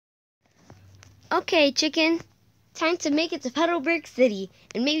Okay, chicken. Time to make it to Petalburg City,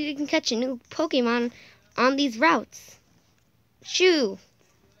 and maybe we can catch a new Pokemon on these routes. Shoo!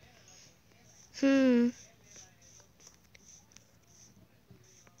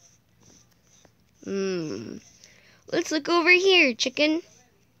 Let's look over here, chicken.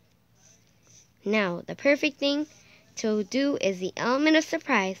 Now, the perfect thing to do is the element of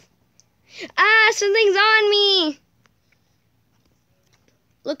surprise. Ah, something's on me!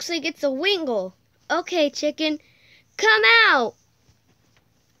 Looks like it's a Wingle. Okay, chicken, come out!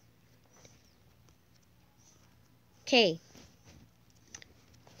 Okay.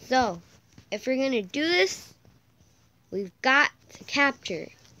 So, if we're gonna do this, we've got to capture.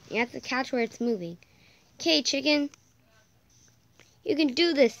 You have to catch where it's moving. Okay, chicken. You can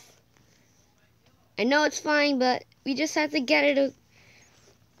do this. I know it's fine, but we just have to get it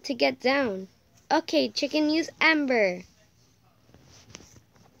to get down. Okay, chicken, use Ember.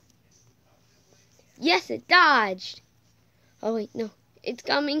 Yes, it dodged. Oh, wait, no. It's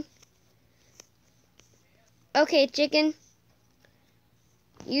coming. Okay, chicken.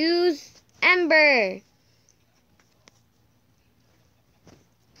 Use Ember.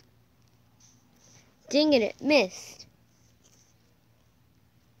 Dang it, it missed.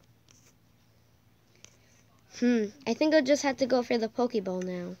 I think I'll just have to go for the Pokeball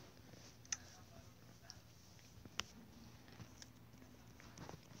now.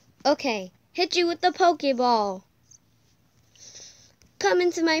 Okay, hit you with the Pokeball. Come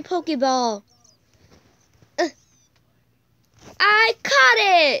into my Pokeball. I caught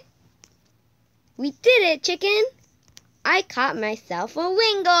it! We did it, chicken. I caught myself a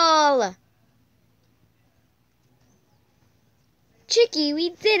Wingle. Chicky, we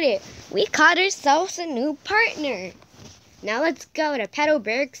did it. We caught ourselves a new partner. Now let's go to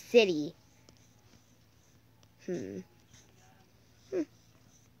Petalburg City. I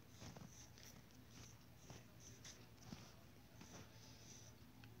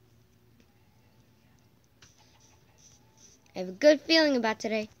have a good feeling about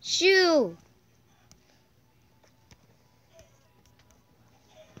today. Shoo!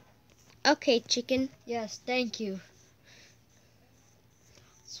 Okay, chicken. Yes, thank you.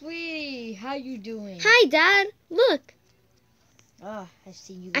 Sweetie, how you doing? Hi, Dad. Look. Ah, I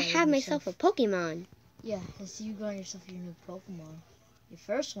see you. I have myself a Pokemon. Yeah, I see you got yourself your new Pokemon. Your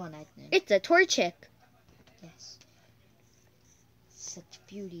first one, I think. It's a Torchic. Yes. Such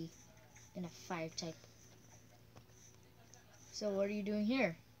beauty in a fire type. So what are you doing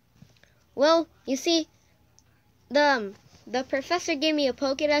here? Well, you see, the professor gave me a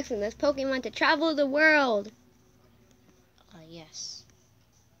Pokédex and this Pokemon to travel the world. Yes.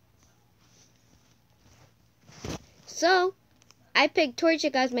 So, I picked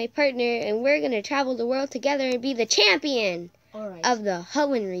Torchic as my partner, and we're going to travel the world together and be the champion of the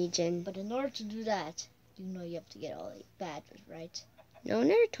Hoenn region. But in order to do that, you know you have to get all 8 badges, right? No one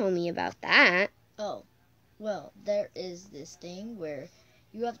ever told me about that. Oh, well, there is this thing where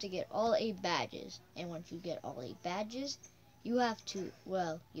you have to get all 8 badges. And once you get all 8 badges, you have to,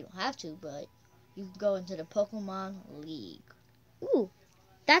 well, you don't have to, but you can go into the Pokemon League. Ooh,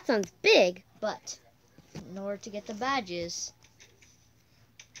 that sounds big. But in order to get the badges,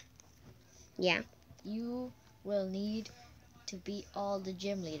 yeah, you will need to beat all the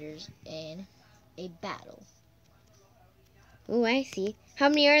gym leaders in a battle. Ooh, I see. How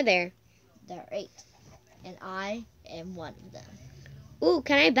many are there? There are 8, and I am one of them. Ooh,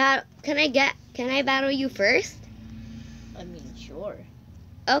 can I battle you first? I mean, sure.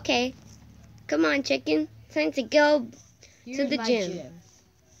 Okay. Come on, chicken. Time to go to the gym.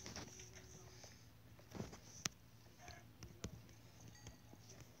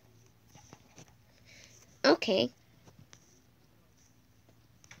 Okay.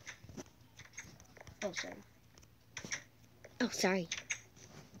 Oh, sorry. Oh, sorry.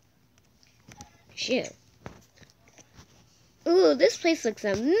 Shoot. Ooh, this place looks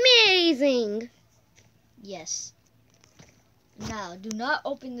amazing. Yes. Now, do not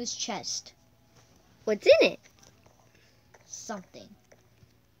open this chest. What's in it? Something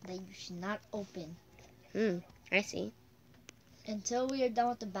that you should not open. I see. Until we are done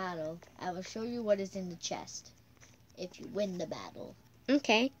with the battle, I will show you what is in the chest. If you win the battle.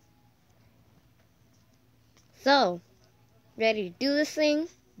 Okay. So, ready to do this thing?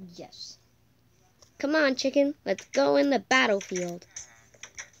 Yes. Come on, chicken. Let's go in the battlefield.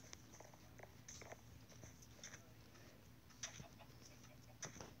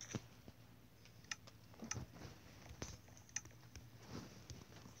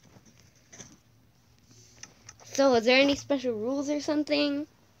 So, is there any special rules or something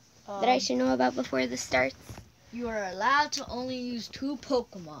that I should know about before this starts? You are allowed to only use 2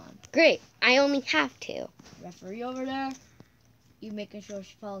 Pokemon. Great. I only have 2. Referee over there, you making sure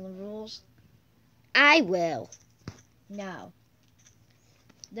she's following the rules? I will. Now,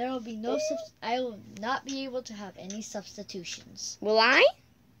 there will be no I will not be able to have any substitutions. Will I?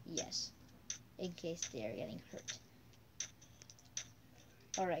 Yes, in case they are getting hurt.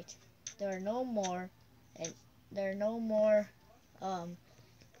 Alright, there are no more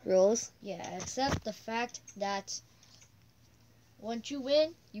Rules? yeah, except the fact that once you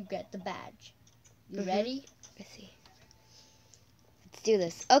win, you get the badge. You ready? Let's see. Let's do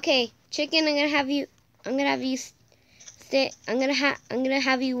this. Okay, Chicken, I'm gonna have you stay. I'm gonna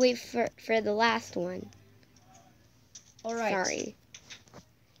have you wait for the last one. Alright. Sorry.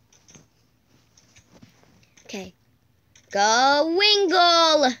 Okay. Go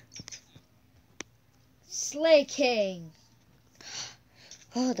Wingle! Slay King.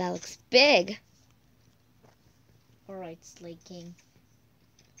 Oh, that looks big. Alright, Slay King.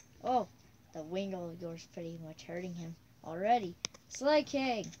 Oh, the Wingle of yours pretty much hurting him already. Slay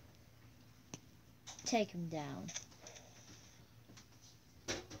King. Take him down.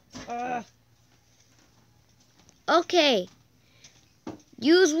 Okay.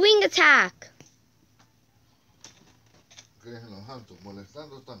 Use wing attack. ¿Qué es enojando?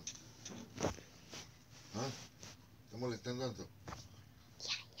 ¿Molestando tanto? ¿Ah? ¿Está molestando tanto?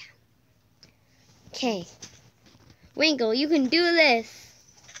 Okay. Wingle, you can do this.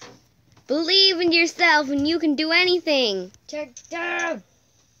 Believe in yourself and you can do anything. Take down.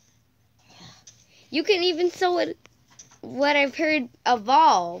 You can even what I've heard,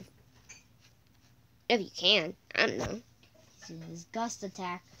 evolve. If you can. I don't know. See his gust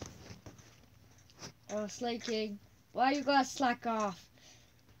attack. Oh, Slay King. Why you gotta slack off?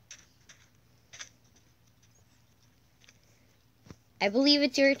 I believe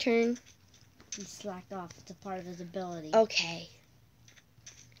it's your turn. He slacked off. It's a part of his ability. Okay.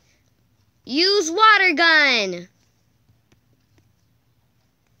 Use water gun.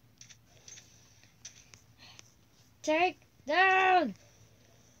 Take down.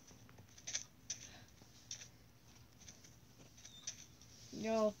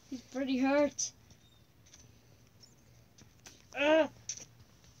 No, he's pretty hurt.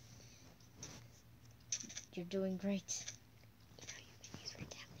 You're doing great.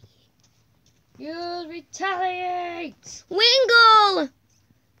 You retaliate! Wingle!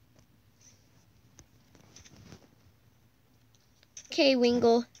 Okay,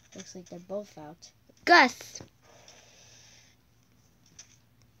 Wingle. Looks like they're both out. Gus.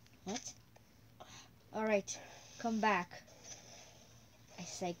 What? Alright, come back. I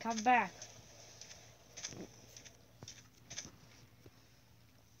say come back.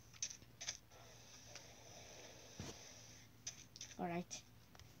 Alright.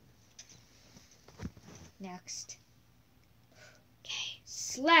 Next. Okay.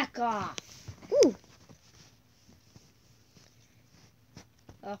 Slack off! Ooh.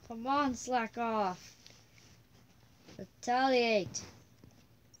 Oh, come on, slack off. Retaliate.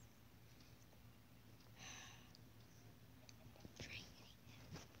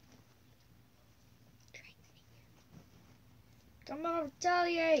 Come on,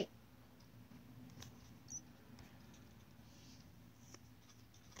 retaliate.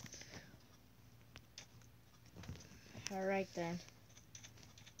 Alright then.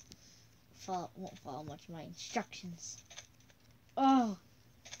 Won't follow much of my instructions. Oh!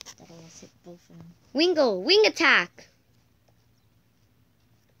 That almost hit both of them. Wingle, wing attack.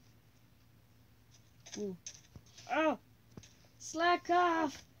 Ooh. Oh! Slack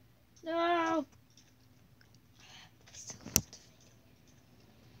off! No!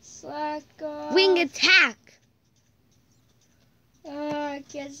 Slack off! Wing attack. I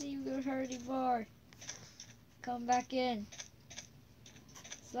can't see you get hurt anymore. Come back in.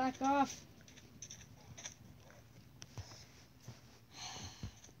 Slack off.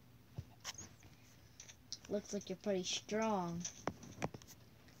 Looks like you're pretty strong.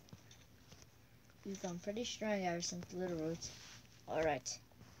 You've gone pretty strong ever since Little Roots. Alright.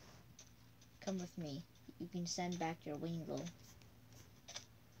 Come with me. You can send back your Wingle.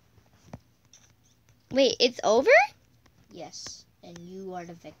 Wait, it's over? Yes, and you are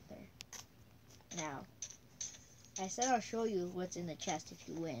the victor. Now, I said I'll show you what's in the chest if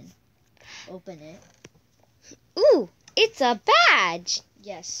you win. Open it. Ooh, it's a badge.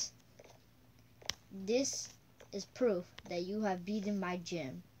 Yes. This is proof that you have beaten my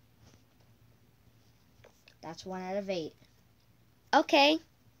gym. That's 1 out of 8. Okay.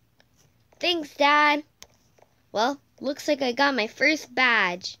 Thanks, Dad. Well, looks like I got my first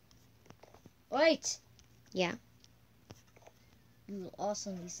badge. Wait! Yeah. You will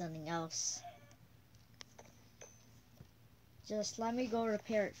also need something else. Just let me go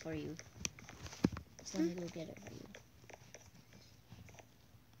repair it for you. Just let me go get it for you.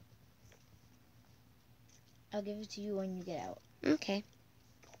 I'll give it to you when you get out. Okay.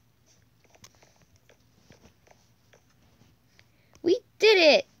 We did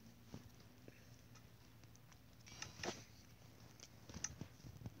it!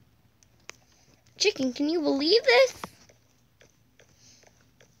 Chicken, can you believe this?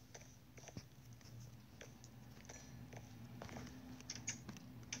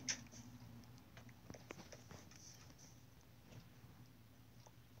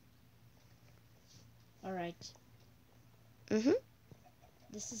 Alright. Mm-hmm.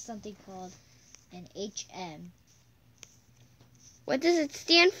 This is something called an HM. What does it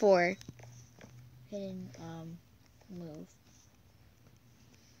stand for? Hidden, move.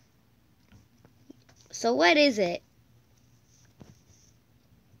 So what is it?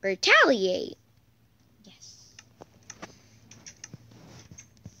 Retaliate. Yes.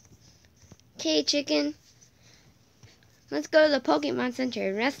 Okay, chicken. Let's go to the Pokemon Center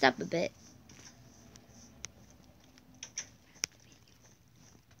and rest up a bit.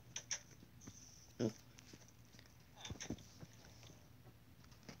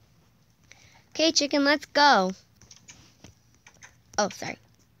 Okay, chicken, let's go. Oh, sorry.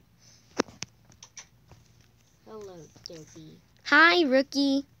 Hello, Derby. Hi,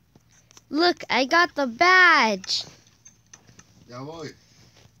 rookie. Look, I got the badge. Ya voy.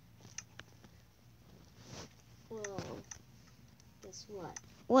 Well, guess what?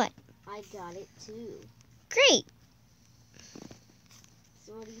 What? I got it too. Great.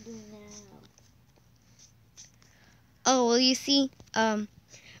 So what are you doing now? Oh, well, you see,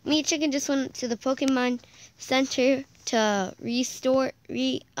 me and Chicken just went to the Pokemon Center to restore.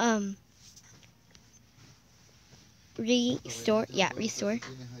 Mm-hmm.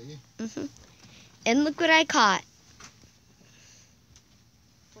 And look what I caught.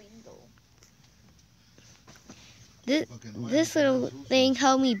 This little thing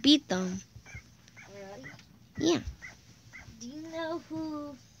helped me beat them. Really? Yeah. Do you know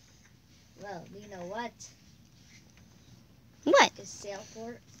who? Well, do you know what? What? Is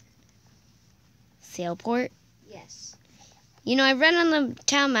Sailport? Sailport? Yes. You know, I read on the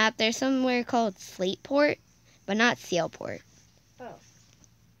town map there's somewhere called Slateport, but not Sailport. Oh.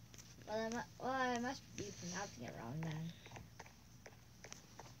 Well, I must be pronouncing it wrong then.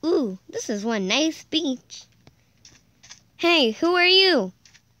 Ooh, this is one nice beach. Hey, who are you?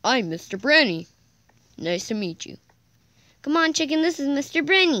 I'm Mr. Brenny. Nice to meet you. Come on, Chicken, this is Mr.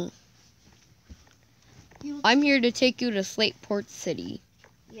 Brenny. I'm here to take you to Slateport City.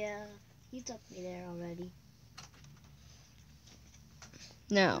 Yeah, he took me there already.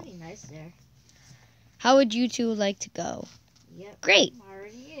 Now, Pretty nice there. how would you two like to go? Yep. Great. I'm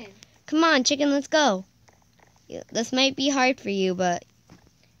already in. Come on, Chicken, let's go. This might be hard for you, but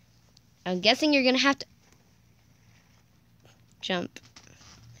I'm guessing you're going to have to jump.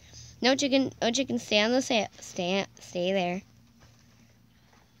 No, Chicken, stay on the stay there.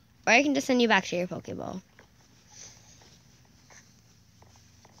 Or I can just send you back to your Pokeball.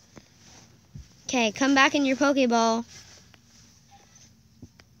 Okay, come back in your Pokeball.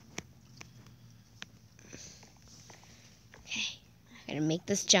 Okay, I gotta make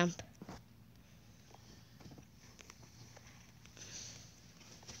this jump.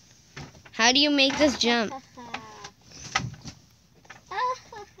 How do you make this jump?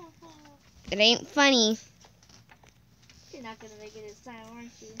 It ain't funny. You're not gonna make it this time,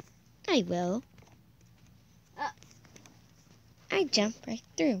 aren't you? I will. I jump right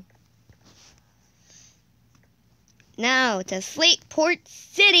through. Now to Slateport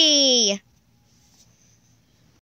City.